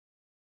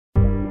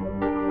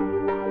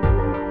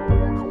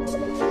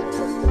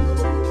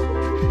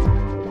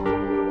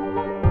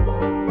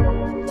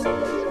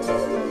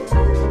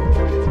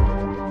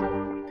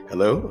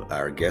Hello,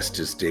 our guest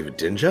is David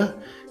Dinja,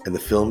 and the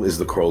film is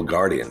The Coral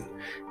Guardian.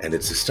 And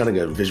it's a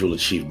stunning visual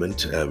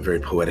achievement, a very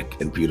poetic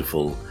and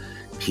beautiful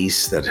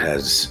piece that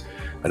has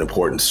an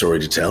important story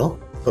to tell.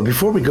 But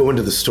before we go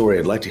into the story,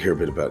 I'd like to hear a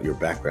bit about your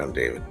background,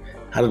 David.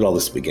 How did all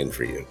this begin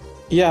for you?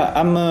 Yeah,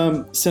 I'm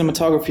a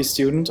cinematography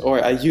student,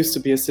 or I used to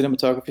be a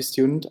cinematography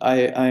student.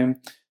 I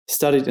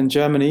studied in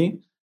Germany,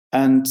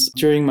 and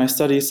during my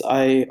studies,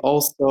 I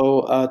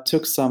also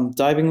took some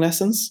diving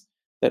lessons.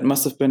 That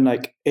must have been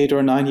like 8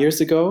 or 9 years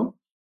ago.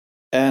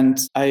 And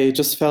I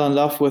just fell in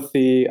love with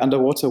the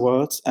underwater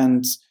world,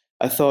 and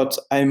I thought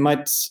I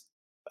might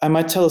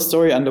tell a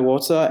story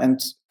underwater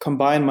and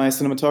combine my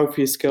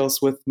cinematography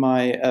skills with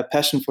my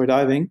passion for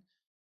diving,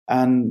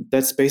 and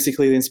that's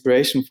basically the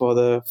inspiration for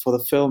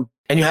the film.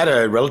 And you had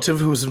a relative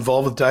who was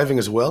involved with diving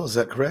as well, is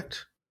that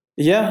correct?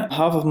 Yeah,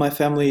 half of my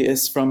family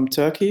is from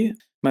Turkey.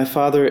 My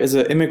father is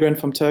an immigrant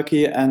from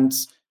Turkey, and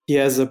he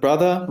has a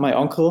brother, my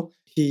uncle.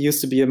 He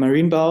used to be a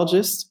marine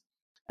biologist,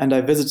 and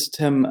I visited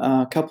him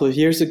a couple of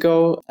years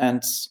ago,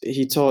 and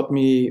he taught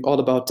me all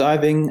about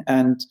diving,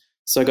 and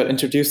so I got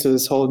introduced to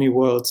this whole new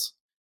world,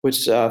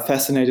 which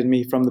fascinated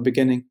me from the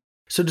beginning.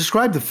 So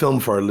describe the film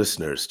for our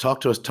listeners.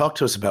 Talk to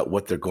us about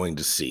what they're going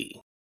to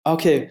see.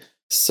 Okay,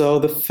 so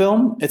the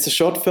film, it's a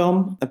short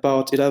film,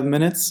 about 11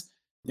 minutes,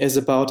 is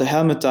about a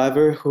helmet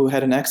diver who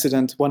had an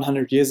accident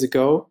 100 years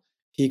ago.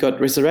 He got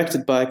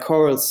resurrected by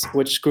corals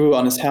which grew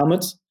on his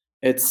helmet.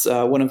 It's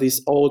one of these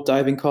old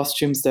diving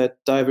costumes that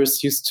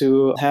divers used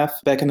to have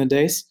back in the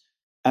days.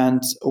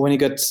 And when he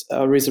got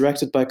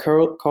resurrected by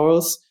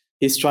corals,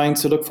 he's trying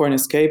to look for an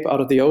escape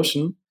out of the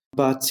ocean,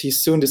 but he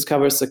soon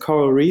discovers a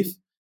coral reef,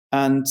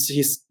 and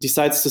he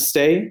decides to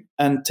stay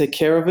and take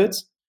care of it.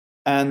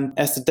 And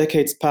as the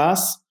decades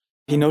pass,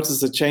 he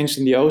notices a change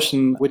in the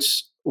ocean,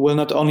 which will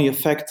not only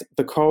affect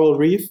the coral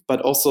reef,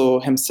 but also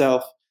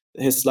himself,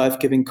 his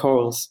life-giving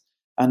corals.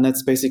 And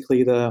that's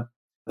basically the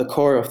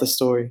core of the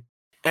story.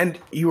 And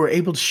you were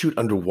able to shoot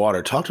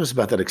underwater. Talk to us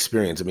about that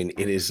experience. I mean,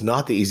 it is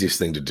not the easiest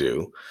thing to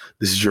do.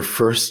 This is your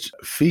first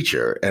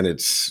feature, and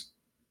it's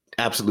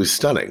absolutely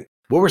stunning.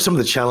 What were some of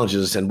the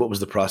challenges, and what was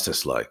the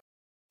process like?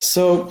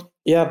 So,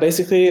 yeah,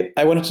 basically,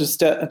 I wanted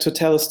to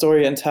tell a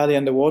story entirely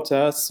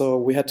underwater. So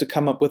we had to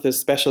come up with this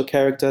special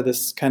character,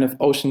 this kind of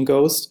ocean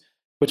ghost,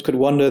 which could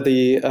wander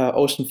the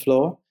ocean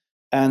floor.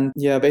 And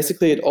yeah,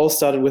 basically, it all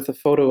started with a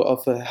photo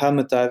of a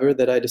helmet diver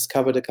that I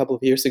discovered a couple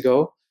of years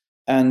ago.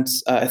 And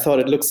I thought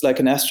it looks like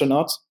an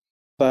astronaut.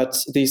 But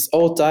these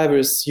old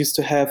divers used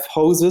to have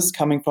hoses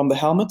coming from the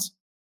helmet,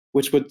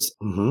 which would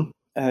Hmm.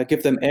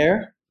 give them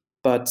air.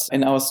 But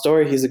in our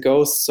story, he's a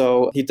ghost,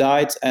 so he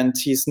died and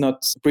he's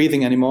not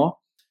breathing anymore.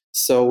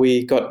 So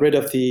we got rid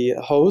of the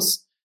hose.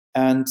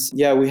 And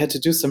yeah, we had to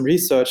do some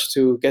research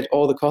to get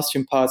all the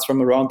costume parts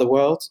from around the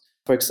world.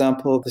 For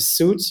example, the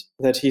suit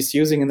that he's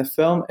using in the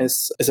film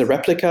is a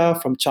replica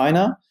from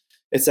China.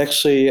 It's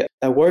actually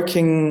a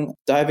working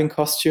diving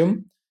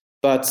costume.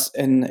 But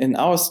in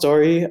our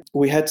story,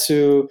 we had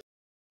to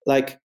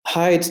like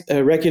hide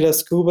a regular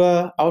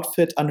scuba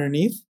outfit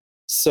underneath.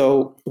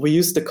 So we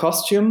used the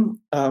costume,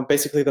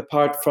 basically the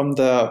part from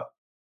the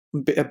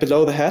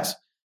below the hat,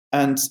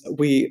 and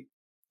we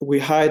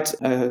hide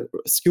a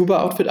scuba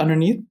outfit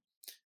underneath.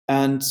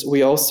 And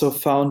we also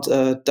found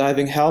a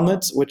diving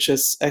helmet, which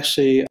is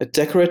actually a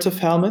decorative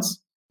helmet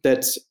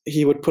that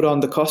he would put on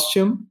the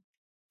costume,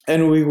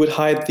 and we would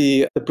hide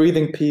the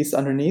breathing piece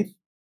underneath.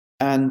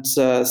 And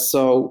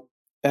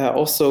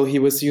also he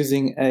was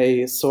using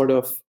a sort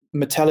of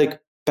metallic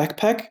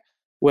backpack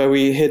where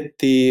we hid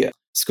the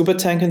scuba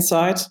tank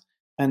inside.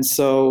 And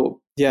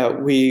so yeah,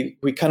 we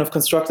kind of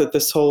constructed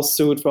this whole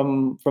suit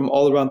from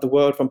all around the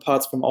world, from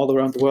parts from all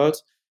around the world.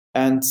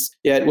 And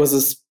yeah, it was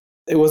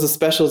a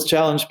special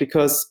challenge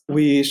because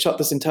we shot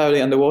this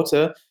entirely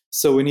underwater.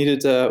 So we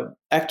needed an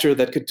actor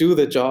that could do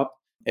the job.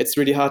 It's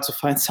really hard to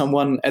find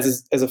someone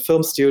as a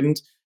film student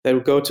that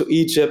would go to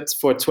Egypt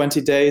for 20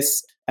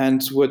 days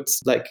and would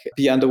like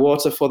be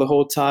underwater for the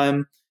whole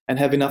time and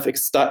have enough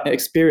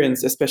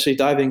experience, especially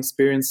diving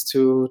experience,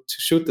 to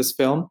shoot this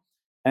film.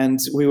 And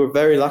we were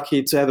very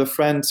lucky to have a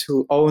friend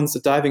who owns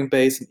a diving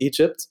base in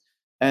Egypt.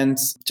 And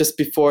just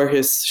before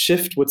his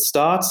shift would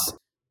start,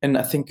 in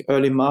I think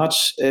early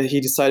March, he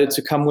decided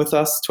to come with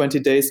us 20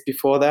 days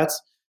before that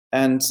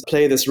and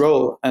play this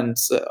role. And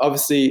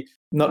obviously,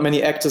 not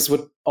many actors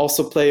would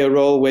also play a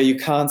role where you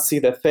can't see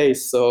their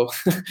face. So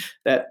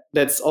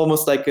that's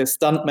almost like a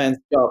stuntman's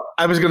job.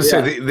 I was going to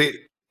say Yeah. the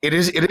it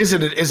is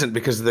and it isn't,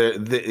 because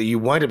the you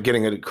wind up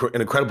getting an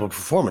incredible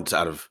performance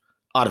out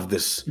of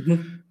this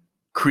Mhm.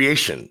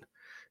 creation.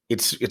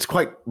 It's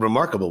quite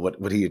remarkable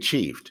what he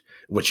achieved,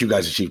 what you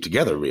guys achieved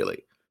together,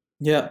 really.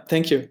 Yeah,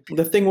 thank you.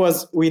 The thing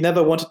was, we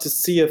never wanted to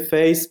see a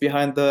face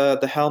behind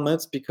the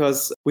helmet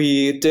because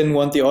we didn't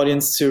want the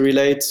audience to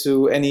relate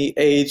to any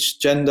age,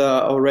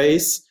 gender, or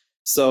race.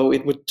 So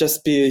it would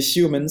just be a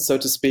human, so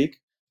to speak.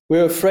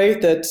 We're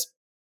afraid that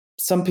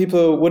some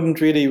people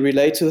wouldn't really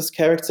relate to this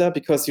character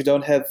because you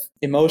don't have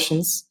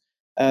emotions.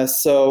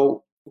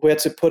 So we had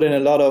to put in a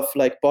lot of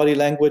like body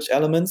language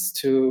elements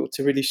to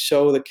really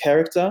show the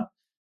character.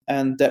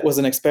 and that was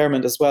an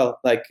experiment as well.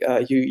 Like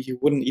you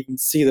wouldn't even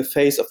see the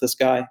face of this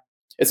guy.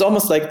 It's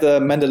almost like the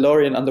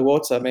Mandalorian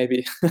underwater,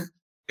 maybe.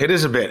 It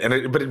is a bit,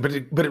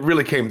 but it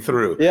really came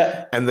through.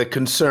 Yeah. And the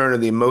concern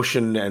and the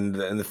emotion and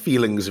the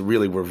feelings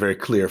really were very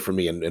clear for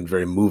me and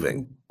very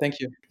moving. Thank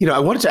you. You know, I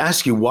wanted to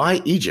ask you,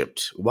 why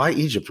Egypt? Why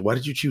Egypt? Why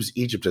did you choose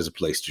Egypt as a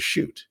place to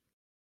shoot?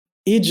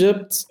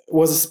 Egypt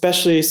was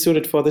especially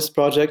suited for this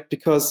project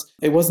because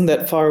it wasn't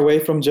that far away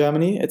from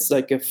Germany. It's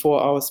like a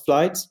 4 hours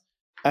flight.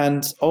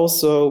 And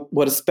also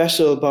what is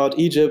special about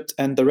Egypt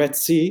and the Red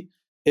Sea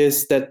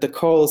is that the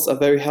corals are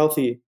very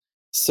healthy.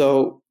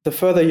 So the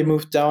further you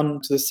move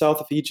down to the south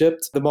of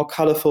Egypt, the more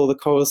colorful the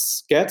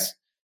corals get.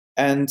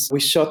 And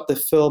we shot the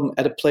film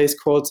at a place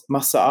called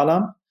Marsa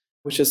Alam,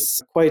 which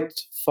is quite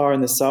far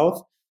in the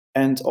south.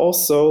 And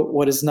also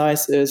what is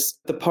nice is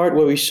the part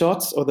where we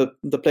shot, or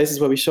the places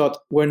where we shot,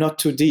 were not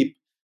too deep.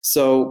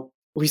 So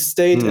we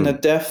stayed in a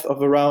depth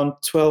of around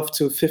 12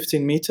 to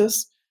 15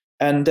 meters.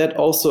 And that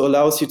also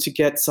allows you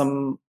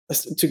to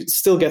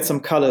still get some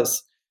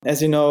colors.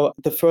 As you know,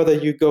 the further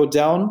you go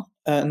down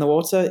in the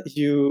water,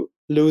 you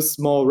lose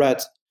more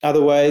red.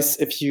 Otherwise,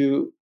 if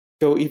you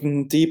go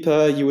even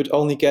deeper, you would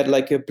only get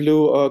like a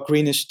blue or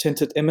greenish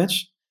tinted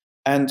image.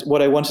 And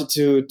what I wanted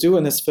to do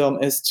in this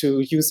film is to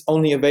use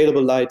only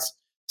available light.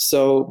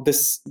 So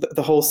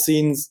the whole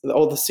scenes,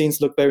 all the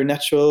scenes look very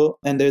natural,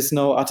 and there's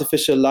no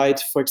artificial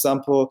light, for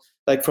example,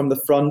 like from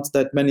the front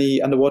that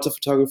many underwater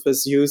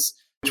photographers use,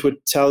 which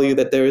would tell you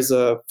that there is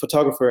a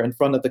photographer in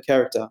front of the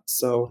character.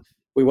 So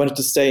we wanted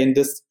to stay in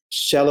this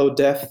shallow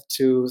depth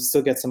to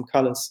still get some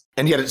colors.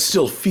 And yet you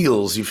still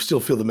feel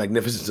the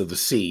magnificence of the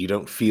sea. You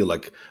don't feel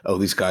like, oh,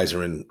 these guys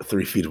are in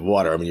 3 feet of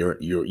water. I mean,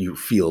 you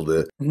feel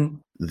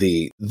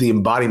the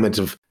embodiment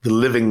of the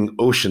living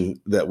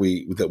ocean that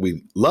we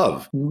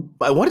love.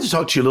 I wanted to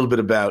talk to you a little bit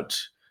about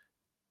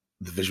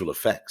the visual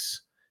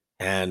effects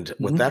and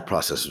what that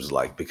process was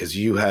like, because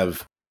you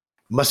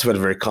must have had a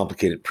very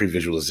complicated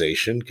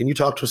pre-visualization. Can you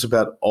talk to us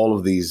about all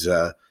of these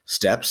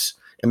steps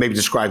and maybe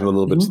describe them a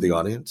little bit to the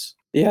audience?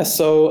 Yeah,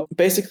 so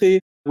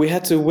basically we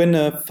had to win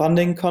a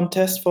funding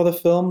contest for the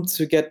film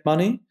to get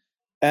money.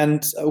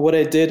 And what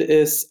I did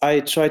is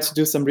I tried to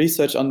do some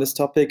research on this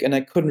topic, and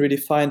I couldn't really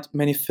find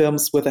many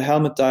films with a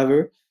helmet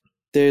diver.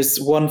 There's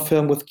one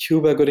film with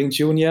Cuba Gooding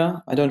Jr.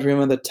 I don't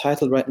remember the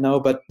title right now,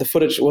 but the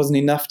footage wasn't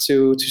enough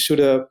to shoot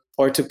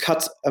to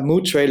cut a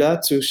mood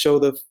trailer to show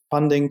the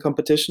funding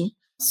competition.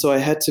 So I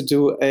had to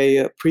do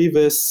a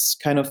previs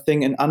kind of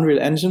thing in Unreal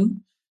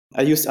Engine.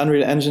 I used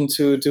Unreal Engine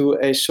to do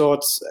a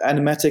short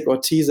animatic or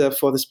teaser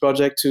for this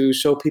project to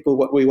show people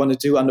what we want to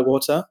do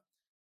underwater.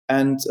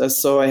 And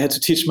so I had to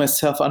teach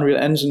myself Unreal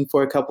Engine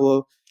for a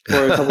couple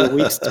of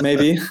weeks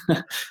maybe,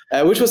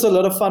 which was a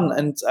lot of fun.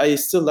 And I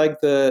still like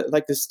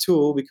this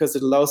tool because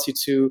it allows you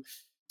to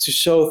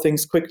show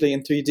things quickly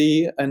in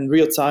 3D and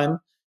real time.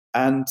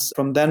 And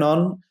from then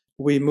on,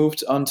 we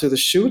moved on to the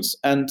shoot.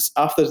 And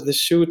after the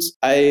shoot,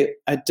 I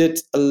did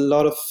a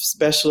lot of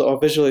special or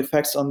visual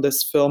effects on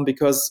this film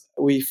because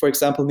we, for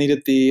example,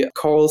 needed the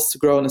corals to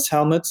grow on his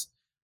helmet.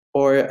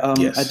 Or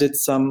Yes. I did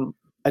some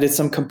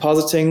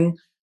compositing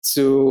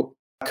to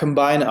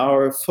combine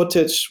our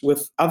footage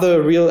with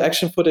other real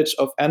action footage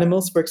of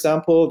animals. For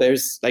example,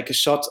 there's like a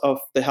shot of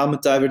the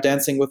helmet diver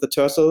dancing with the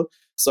turtle.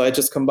 So I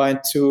just combined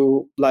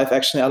 2 live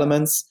action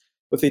elements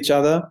with each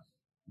other.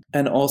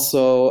 And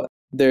also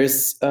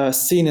there's a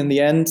scene in the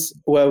end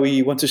where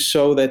we want to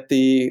show that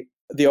the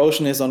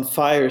ocean is on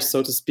fire,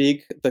 so to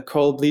speak. The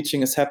coral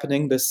bleaching is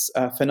happening, this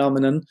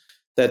phenomenon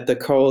that the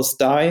corals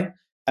die.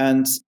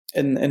 And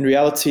in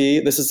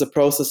reality, this is a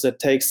process that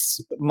takes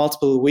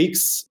multiple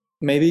weeks,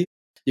 maybe.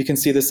 You can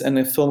see this in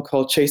a film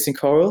called Chasing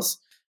Corals.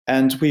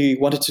 And we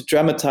wanted to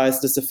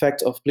dramatize this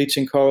effect of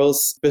bleaching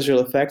corals, visual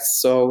effects.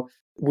 So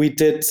we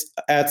did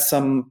add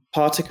some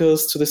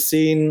particles to the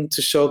scene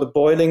to show the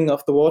boiling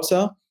of the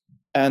water.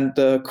 And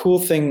the cool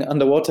thing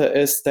underwater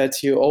is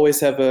that you always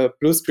have a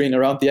blue screen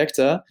around the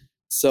actor.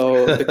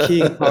 So the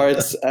keying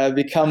part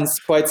becomes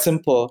quite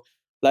simple.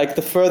 Like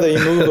the further you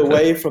move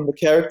away from the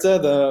character,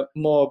 the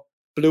more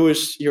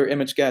bluish your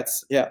image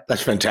gets. Yeah.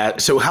 That's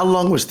fantastic. So how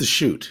long was the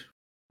shoot?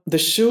 The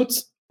shoot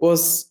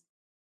was,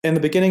 in the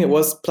beginning, it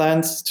was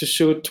planned to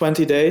shoot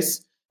 20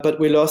 days, but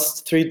we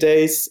lost 3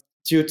 days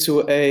due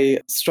to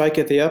a strike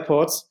at the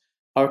airport.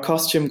 Our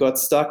costume got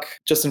stuck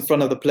just in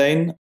front of the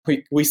plane.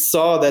 We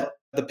saw that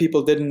the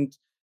people didn't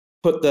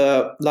put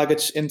the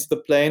luggage into the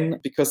plane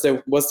because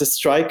there was the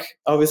strike,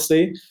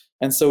 obviously.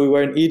 And so we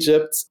were in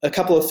Egypt, a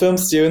couple of film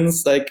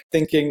students like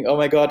thinking, oh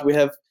my God, we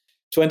have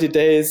 20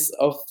 days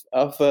of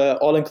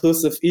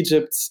all-inclusive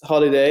Egypt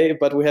holiday,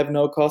 but we have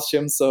no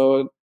costume.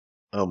 So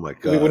oh my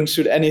God, we wouldn't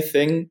shoot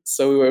anything.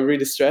 So we were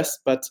really stressed,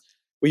 but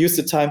we used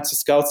the time to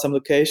scout some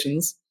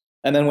locations.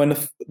 And then when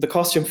the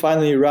costume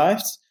finally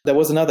arrived, there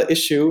was another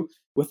issue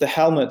with the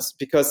helmet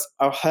because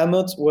our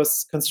helmet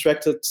was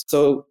constructed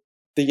so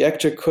the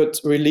actor could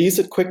release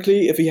it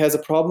quickly if he has a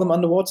problem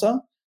underwater.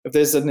 If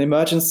there's an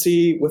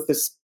emergency with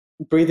this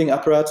breathing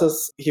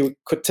apparatus, he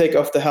could take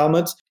off the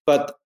helmet.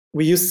 But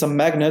we used some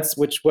magnets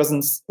which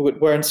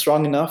weren't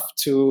strong enough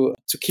to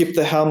keep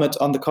the helmet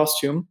on the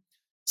costume.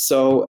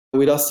 So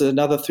we lost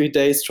another 3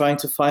 days trying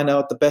to find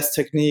out the best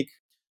technique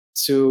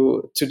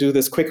to do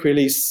this quick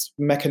release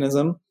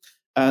mechanism.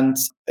 And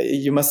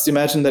you must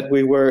imagine that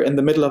we were in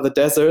the middle of the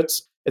desert.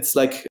 It's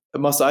like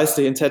Mos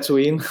Eisley in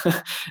Tatooine,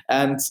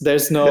 and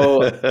there's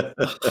no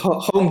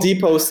Home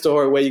Depot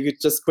store where you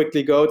could just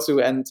quickly go to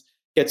and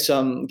get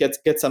some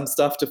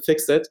stuff to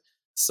fix it.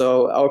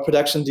 So our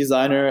production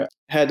designer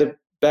had a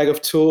bag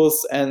of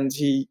tools, and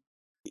he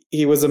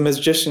was a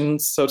magician,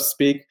 so to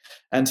speak,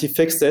 and he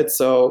fixed it.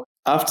 So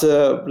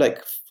after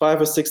like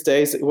 5 or 6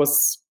 days, it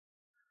was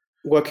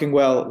working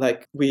well.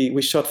 Like we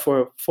shot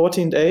for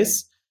 14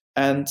 days,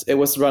 and it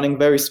was running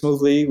very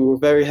smoothly. We were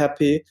very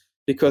happy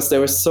because there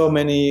were so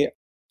many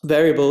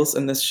variables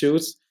in this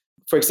shoot.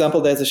 For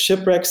example, there's a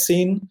shipwreck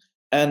scene,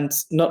 and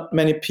not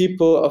many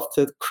people of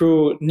the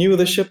crew knew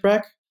the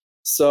shipwreck.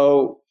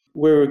 So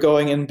we were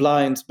going in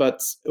blind,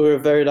 but we were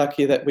very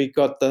lucky that we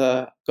got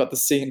the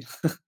scene.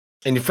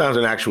 And you found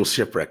an actual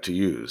shipwreck to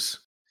use.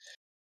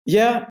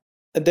 Yeah,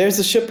 there's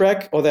a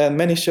shipwreck, or there are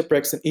many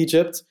shipwrecks in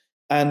Egypt,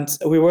 and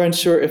we weren't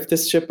sure if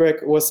this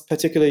shipwreck was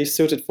particularly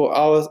suited for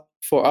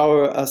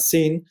our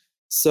scene.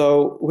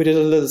 So we did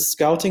a little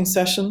scouting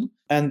session,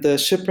 and the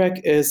shipwreck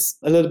is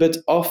a little bit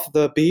off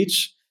the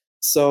beach.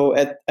 So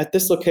at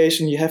this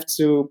location, you have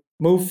to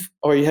move,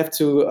 or you have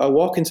to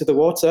walk into the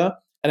water,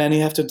 and then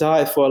you have to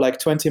dive for like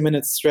 20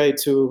 minutes straight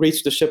to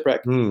reach the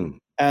shipwreck.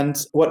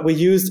 And what we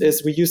used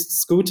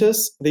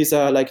scooters. These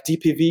are like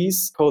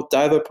DPVs, called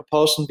diver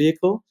propulsion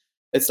vehicle.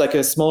 It's like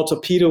a small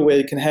torpedo where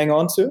you can hang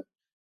on to.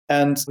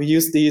 And we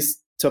used these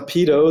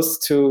torpedoes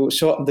to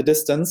shorten the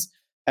distance.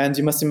 And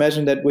you must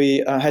imagine that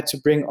we had to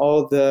bring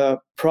all the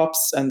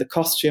props and the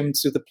costume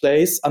to the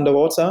place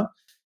underwater.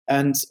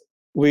 And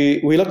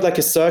we looked like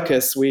a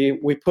circus. We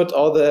put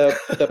all the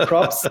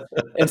props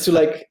into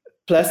like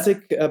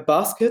plastic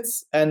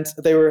baskets, and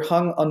they were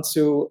hung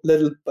onto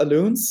little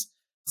balloons.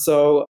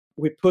 So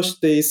we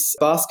pushed these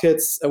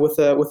baskets with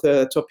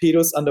the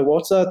torpedoes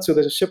underwater to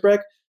the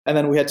shipwreck, and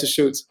then we had to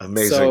shoot.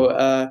 Amazing.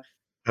 So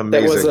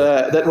Amazing.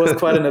 that was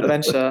quite an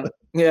adventure.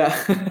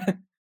 Yeah.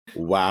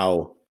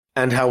 Wow.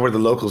 And how were the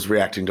locals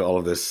reacting to all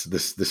of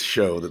this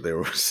show that they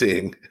were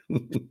seeing?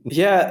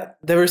 Yeah,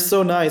 they were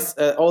so nice.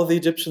 All the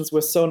Egyptians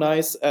were so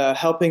nice,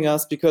 helping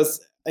us,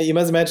 because you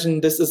must imagine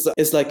this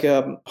is like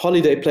a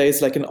holiday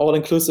place, like an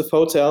all-inclusive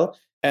hotel,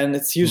 and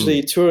it's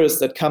usually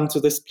tourists that come to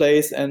this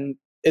place, and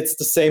it's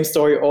the same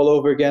story all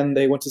over again.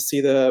 They want to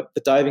see the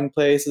diving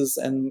places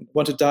and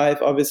want to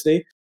dive,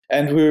 obviously.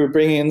 And we were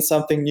bringing in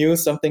something new,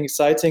 something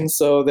exciting.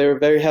 So they were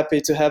very happy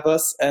to have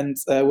us, and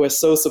were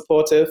so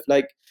supportive.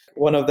 Like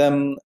one of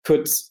them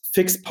could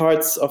fix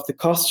parts of the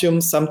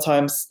costume,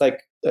 sometimes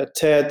like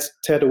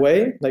teared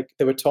away, like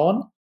they were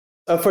torn.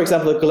 For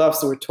example, the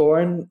gloves were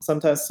torn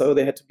sometimes, so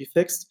they had to be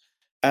fixed.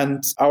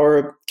 And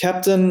our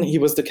captain, he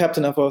was the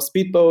captain of our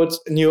speedboat,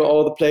 knew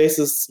all the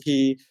places.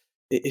 He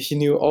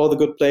knew all the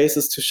good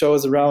places to show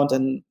us around,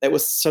 and it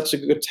was such a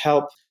good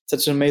help,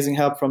 such an amazing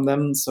help from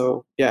them.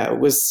 So yeah, it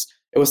was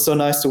so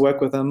nice to work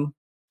with them.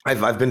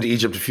 I've been to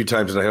Egypt a few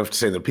times, and I have to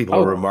say that people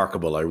are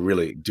remarkable. I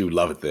really do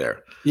love it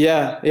there.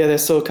 Yeah, they're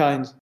so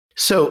kind.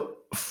 So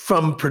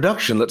from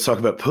production, let's talk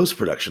about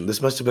post-production.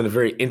 This must have been a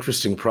very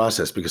interesting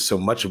process, because so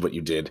much of what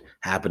you did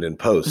happened in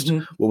post.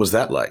 Mm-hmm. What was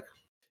that like?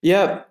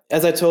 Yeah,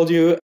 as I told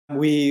you,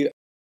 we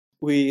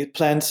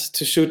planned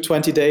to shoot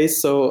 20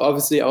 days. So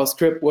obviously our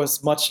script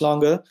was much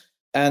longer.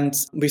 And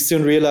we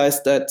soon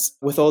realized that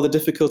with all the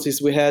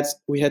difficulties we had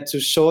to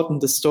shorten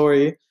the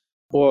story,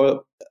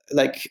 or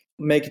like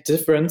make it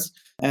different.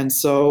 And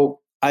so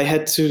I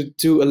had to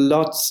do a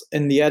lot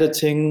in the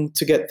editing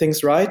to get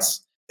things right.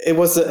 It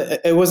was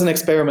an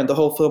experiment. The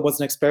whole film was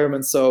an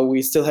experiment. So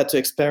we still had to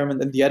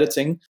experiment in the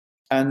editing.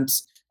 And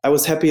I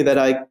was happy that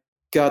I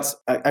got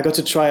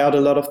to try out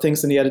a lot of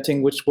things in the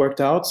editing, which worked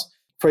out.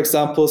 For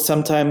example,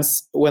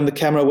 sometimes when the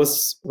camera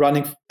was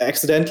running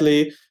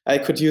accidentally, I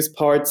could use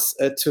parts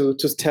to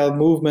tell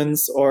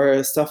movements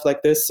or stuff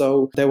like this.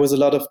 So there was a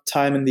lot of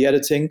time in the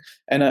editing.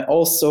 And I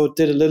also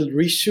did a little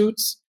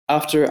reshoot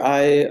after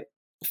I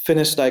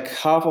finished like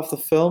half of the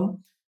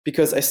film,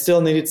 because I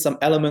still needed some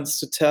elements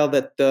to tell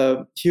that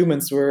the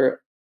humans were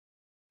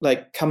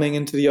like coming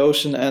into the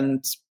ocean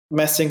and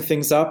messing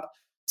things up.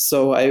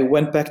 So I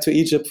went back to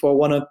Egypt for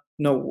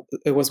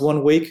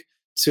 1 week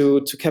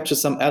to capture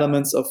some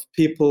elements of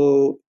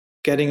people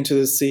getting into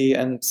the sea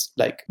and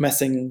like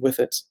messing with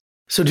it.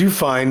 So do you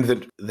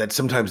find that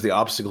sometimes the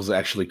obstacles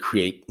actually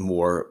create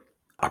more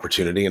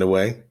opportunity in a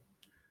way?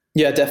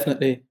 Yeah,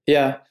 definitely.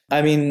 Yeah.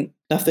 I mean,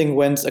 nothing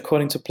went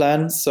according to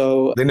plan,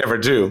 so they never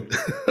do.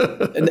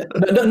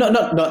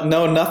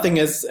 No, nothing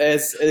is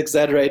as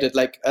exaggerated.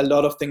 Like a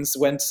lot of things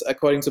went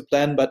according to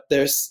plan, but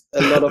there's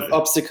a lot of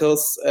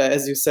obstacles,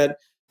 as you said,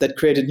 that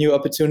created new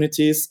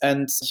opportunities,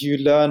 and you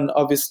learn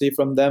obviously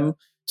from them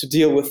to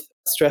deal with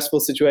stressful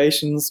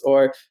situations.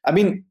 Or, I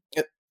mean,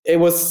 it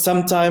was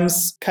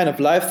sometimes kind of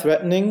life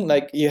threatening.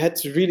 Like we had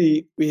to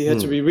be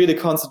really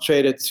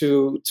concentrated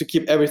to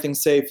keep everything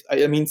safe.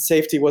 I mean,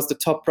 safety was the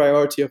top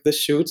priority of this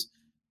shoot.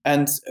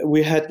 And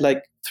we had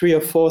like 3 or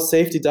 4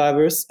 safety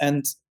divers,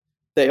 and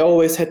they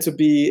always had to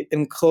be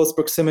in close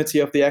proximity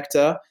of the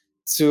actor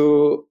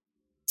to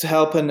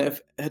help him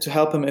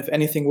if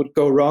anything would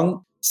go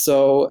wrong.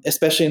 So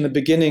especially in the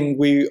beginning,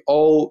 we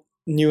all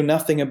knew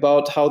nothing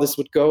about how this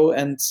would go,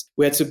 and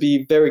we had to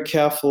be very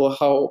careful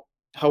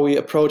how we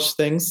approach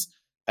things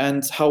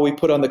and how we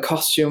put on the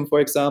costume, for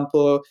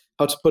example,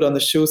 how to put on the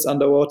shoes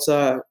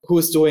underwater,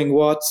 who's doing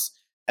what,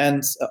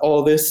 and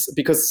all this,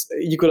 because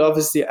you could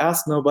obviously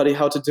ask nobody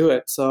how to do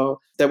it. So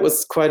that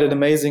was quite an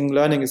amazing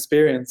learning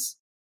experience.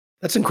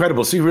 That's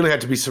incredible. So you really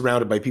had to be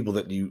surrounded by people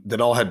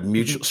that all had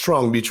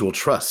strong mutual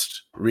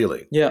trust,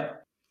 really. Yeah.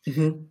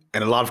 And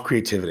a lot of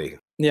creativity.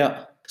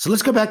 Yeah. So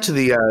let's go back to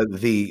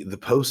the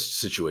post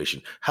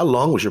situation. How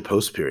long was your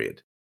post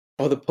period?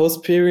 Oh, the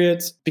post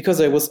period, because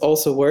I was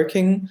also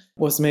working,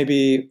 was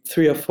maybe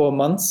 3 or 4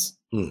 months.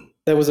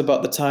 That was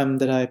about the time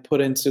that I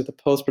put into the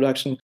post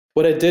production.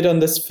 What I did on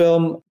this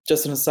film,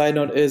 just on a side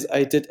note, is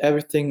I did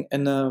everything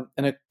in a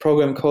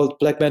program called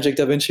Blackmagic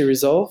DaVinci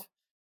Resolve,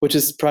 which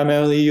is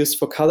primarily used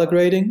for color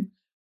grading.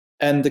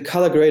 And the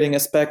color grading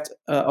aspect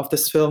of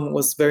this film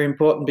was very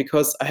important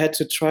because I had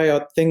to try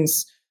out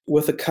things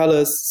with the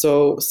colors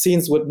so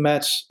scenes would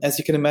match. As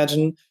you can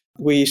imagine,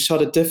 we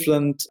shot at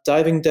different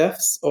diving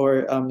depths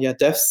or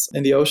depths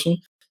in the ocean.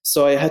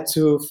 So I had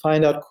to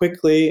find out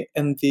quickly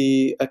in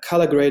the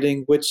color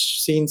grading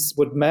which scenes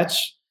would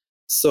match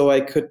so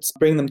I could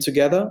bring them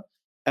together.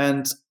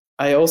 And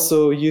I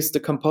also used the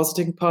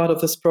compositing part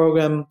of this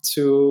program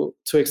to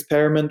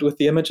experiment with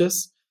the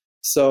images.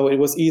 So it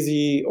was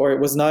easy, or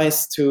it was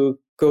nice to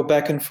go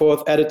back and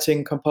forth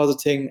editing,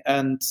 compositing,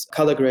 and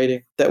color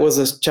grading. That was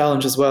a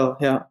challenge as well,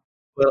 yeah.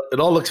 Well, it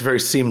all looks very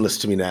seamless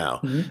to me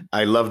now.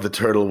 I love the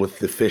turtle with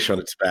the fish on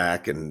its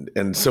back and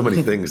so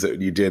many things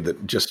that you did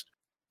that just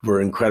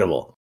were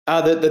incredible.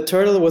 The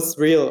turtle was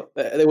real.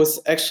 It was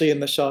actually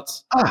in the shot.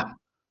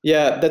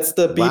 Yeah, that's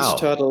the beach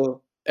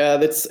turtle.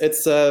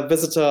 It's a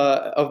visitor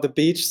of the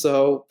beach,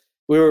 so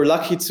we were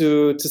lucky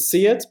to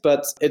see it,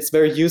 but it's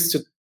very used to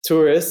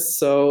tourists,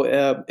 so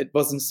it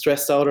wasn't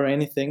stressed out or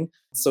anything.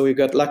 So we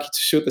got lucky to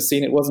shoot the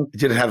scene. It wasn't.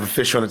 Did it have a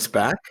fish on its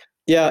back?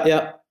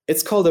 Yeah.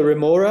 It's called a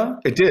remora.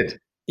 It did.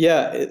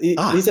 Yeah,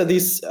 these are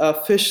these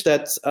fish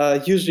that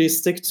usually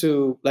stick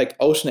to like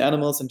ocean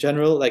animals in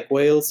general, like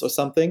whales or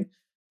something,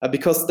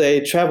 because they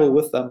travel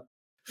with them.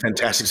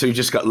 Fantastic. So you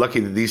just got lucky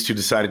that these two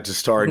decided to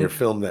star in your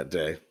film that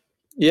day.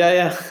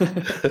 Yeah.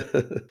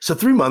 So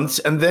 3 months,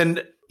 and then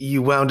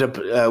you wound up,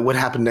 what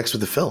happened next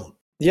with the film?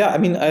 Yeah, I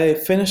mean, I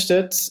finished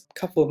it a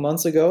couple of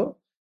months ago.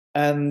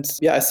 And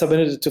I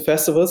submitted it to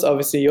festivals,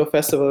 obviously your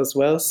festival as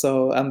well.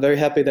 So I'm very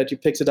happy that you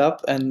picked it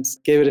up and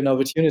gave it an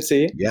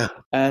opportunity. Yeah.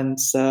 And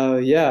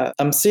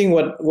I'm seeing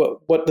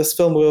what this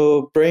film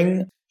will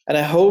bring. And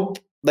I hope,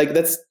 like,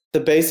 that's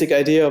the basic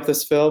idea of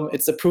this film.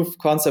 It's a proof of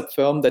concept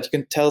film that you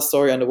can tell a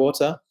story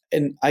underwater.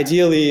 And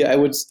ideally, I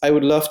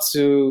would love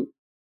to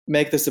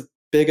make this a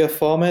bigger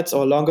format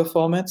or longer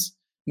format,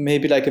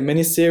 maybe like a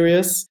mini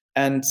series.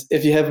 And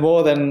if you have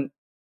more than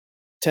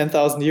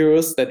 10,000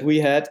 euros that we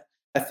had,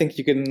 I think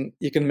you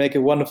can make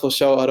a wonderful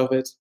show out of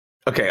it.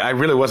 Okay, I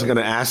really wasn't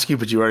going to ask you,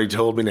 but you already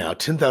told me now.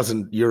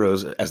 10,000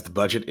 euros as the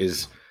budget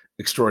is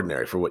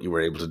extraordinary for what you were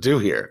able to do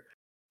here.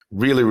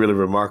 Really, really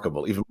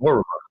remarkable, even more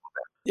remarkable.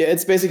 Yeah,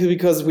 it's basically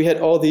because we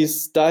had all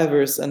these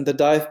divers and the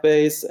dive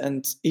base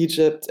and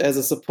Egypt as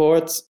a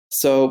support.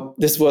 So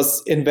this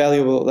was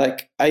invaluable.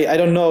 Like, I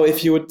don't know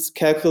if you would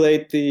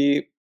calculate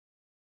the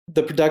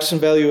production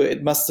value,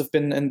 it must have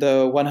been in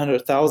the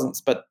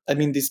 100,000s. But I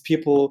mean, these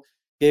people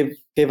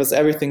gave us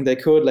everything they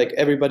could. Like,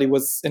 everybody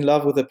was in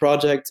love with the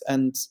project,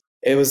 and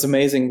it was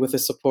amazing with the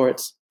support.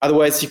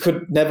 Otherwise, you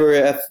could never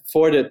have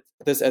afforded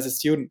this as a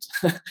student.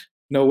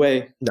 No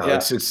way. No, yeah.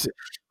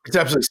 It's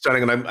absolutely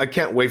stunning, and I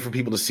can't wait for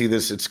people to see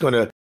this.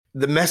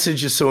 The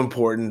message is so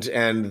important,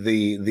 and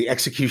the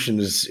execution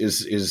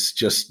is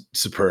just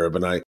superb.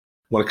 And I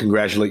want to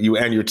congratulate you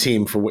and your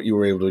team for what you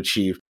were able to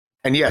achieve.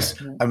 And yes,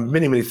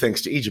 many, many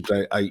thanks to Egypt.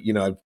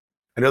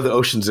 I know the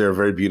oceans there are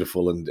very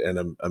beautiful,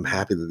 and I'm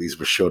happy that these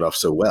were showed off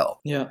so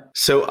well. Yeah.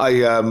 So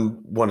I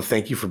want to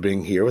thank you for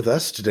being here with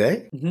us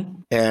today,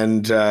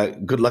 and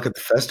good luck at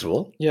the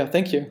festival. Yeah,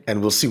 thank you. And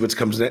we'll see what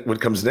comes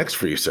next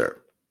for you, sir.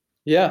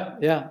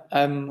 Yeah.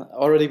 I'm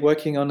already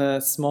working on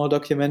a small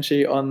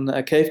documentary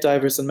on cave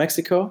divers in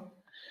Mexico,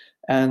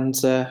 and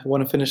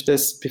want to finish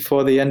this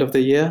before the end of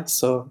the year.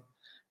 So,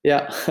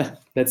 yeah,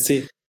 let's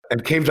see.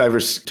 And cave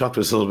divers, talk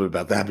to us a little bit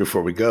about that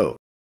before we go.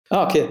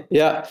 Oh, okay,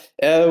 yeah.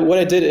 What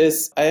I did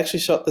is I actually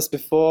shot this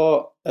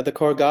before the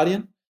Coral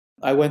Guardian.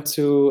 I went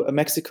to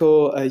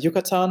Mexico,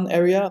 Yucatan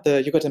area,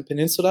 the Yucatan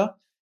Peninsula,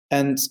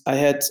 and I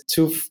have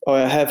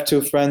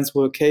two friends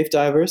who are cave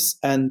divers,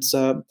 and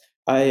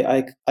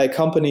I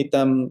accompanied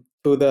them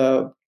through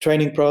the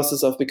training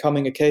process of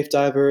becoming a cave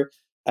diver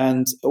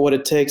and what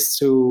it takes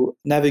to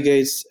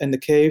navigate in the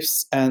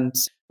caves. And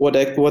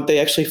what they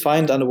actually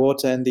find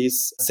underwater in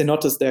these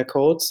cenotes, they're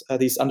called,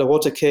 these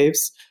underwater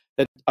caves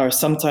that are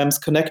sometimes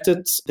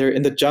connected. They're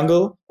in the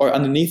jungle or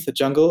underneath the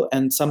jungle,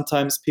 and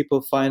sometimes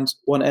people find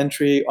one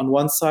entry on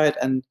one side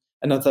and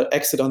another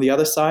exit on the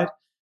other side.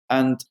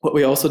 And what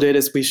we also did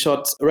is we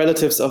shot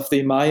relatives of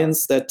the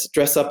Mayans that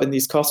dress up in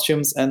these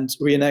costumes and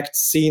reenact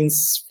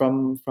scenes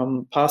from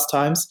past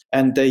times.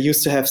 And they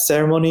used to have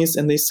ceremonies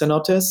in these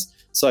cenotes.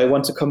 So I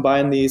want to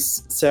combine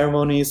these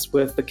ceremonies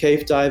with the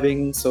cave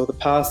diving, so the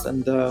past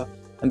and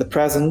the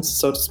present,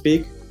 so to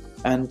speak.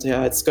 And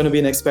yeah, it's going to be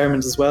an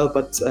experiment as well.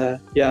 But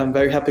yeah, I'm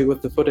very happy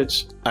with the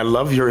footage. I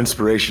love your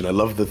inspiration. I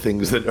love the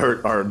things that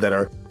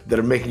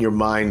are making your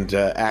mind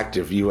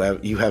active.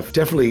 You have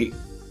definitely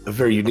a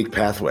very unique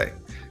pathway.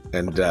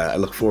 And I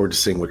look forward to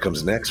seeing what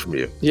comes next from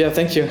you. Yeah,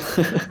 thank you.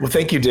 Well,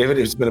 thank you, David.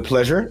 It's been a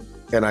pleasure.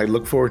 And I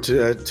look forward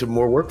to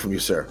more work from you,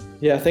 sir.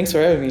 Yeah, thanks for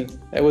having me.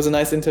 It was a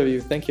nice interview.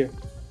 Thank you.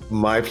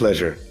 My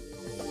pleasure.